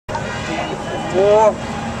the War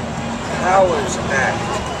Powers Act,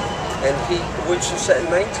 and which is in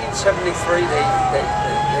 1973, they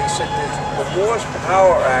said that the Wars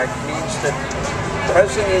Power Act means that the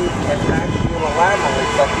president can act unilaterally,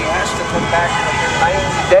 but he has to come back within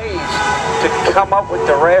 90 days to come up with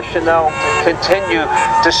the rationale to continue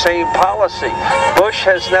the same policy. Bush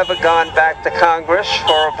has never gone back to Congress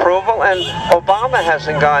for approval, and Obama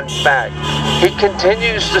hasn't gone back. He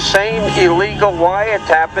continues the same illegal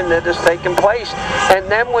wiretapping that has taken place. And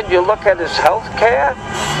then when you look at his health care,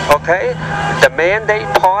 okay, the mandate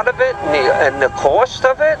part of it and the cost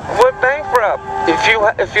of it, we're bankrupt.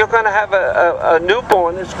 If you're going to have a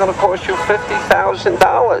newborn, it's going to cost you $50,000.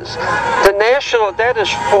 The national debt is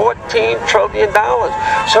 $14 trillion.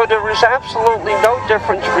 So there is absolutely no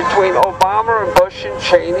difference between Obama and Bush and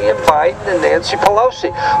Cheney and Biden and Nancy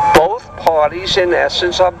Pelosi. Both parties, in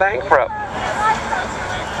essence, are bankrupt.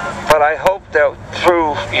 But I hope that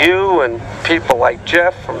through you and people like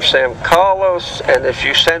Jeff from San Carlos, and if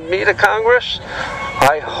you send me to Congress,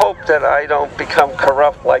 I hope that I don't become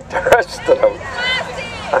corrupt like the rest of them.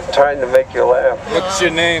 I'm trying to make you laugh. What's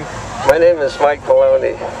your name? My name is Mike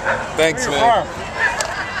Maloney. Thanks, man.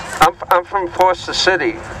 I'm from Foster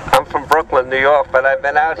City. I'm from Brooklyn, New York, but I've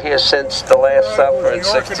been out here since the Last Supper in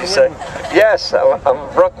 '66. Yes, I'm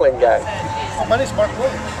a Brooklyn guy. Oh, my name's Mark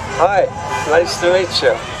Williams. Hi, nice to meet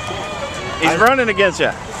you. He's running against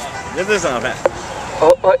you. Get this on, man.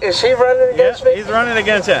 Oh, is he running against me? He's running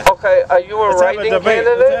against you. Okay, are you a writing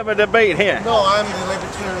candidate? Let's have a debate here. No, I'm the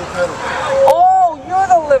Libertarian candidate. Oh, you're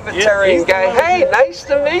the Libertarian guy. Hey, nice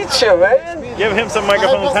to meet you, man. Give him some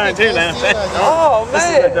microphone time too now. Oh, man. This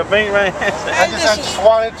is a debate right here. I just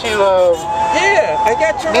wanted to... Here, I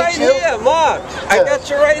got you right here, Mark. I got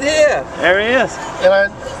you right here. There he is.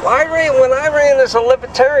 And when I ran as a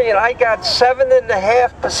Libertarian, I got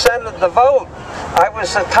 7.5% of the vote. I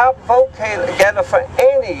was the top vote getter for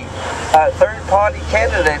any third-party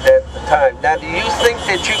candidate at the time. Now, do you think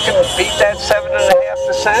that you can beat that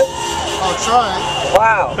 7.5%? I'll try.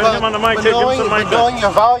 Wow. Put him on the mic too. Give him some mic. Knowing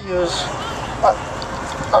your values,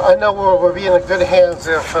 I know we're being in good hands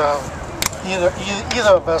if either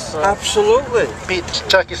of us absolutely beat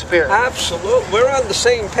Jackie Spear. Absolutely. We're on the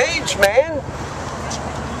same page, man.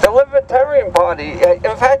 The Libertarian Party,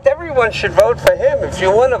 in fact, everyone should vote for him. If you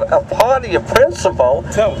want a party of principle,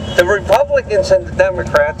 the Republicans and the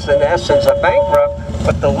Democrats, in essence, are bankrupt,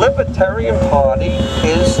 but the Libertarian Party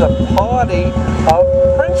is the party of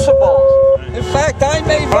principles. In fact, I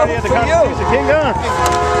may vote for you. King on.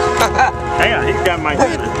 Hang on, he's got my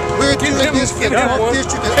hand. We're doing this for the 12th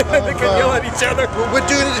district. They can yell at each other. We're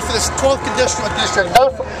doing it for the 12th congressional district,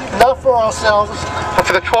 not for ourselves, but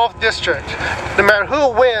for the 12th district. No matter who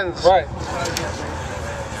wins, right,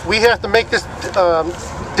 we have to make this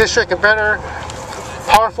district a better,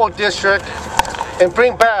 powerful district, and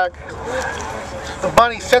bring back the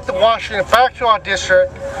money sent to Washington back to our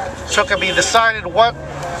district, so it can be decided what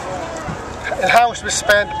and how it should be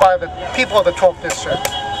spent by the people of the 12th district.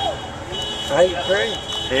 I agree.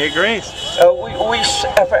 He agrees.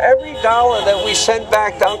 For every dollar that we send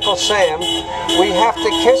back to Uncle Sam, we have to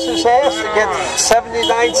kiss his ass to get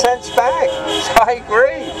 79 cents back. So I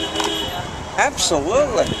agree.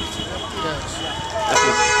 Absolutely.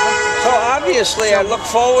 So obviously, I look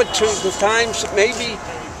forward to the times maybe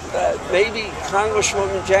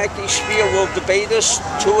Congresswoman Jackie Spear will debate us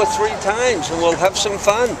 2 or 3 times, and we'll have some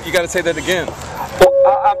fun. You got to say that again.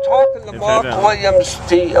 I'm talking to Mark Williams,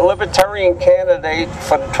 the Libertarian candidate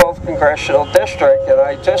for the 12th Congressional District, and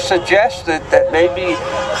I just suggested that maybe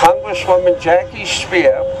Congresswoman Jackie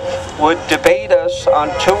Spear would debate us on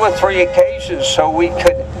 2 or 3 occasions so we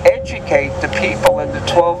could educate the people in the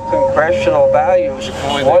 12th Congressional values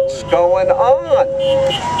what's going on.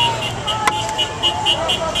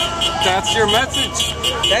 That's your message.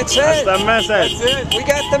 That's it. That's the message. That's it. We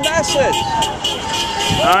got the message.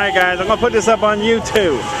 All right, guys, I'm going to put this up on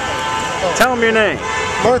YouTube. Tell them your name.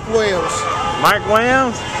 Mark Williams. Mark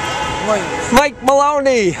Williams? Mike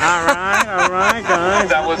Maloney. All right, guys.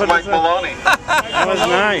 That was Mike Maloney. That was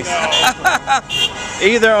nice.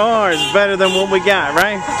 Either or is better than what we got,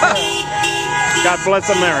 right? God bless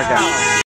America.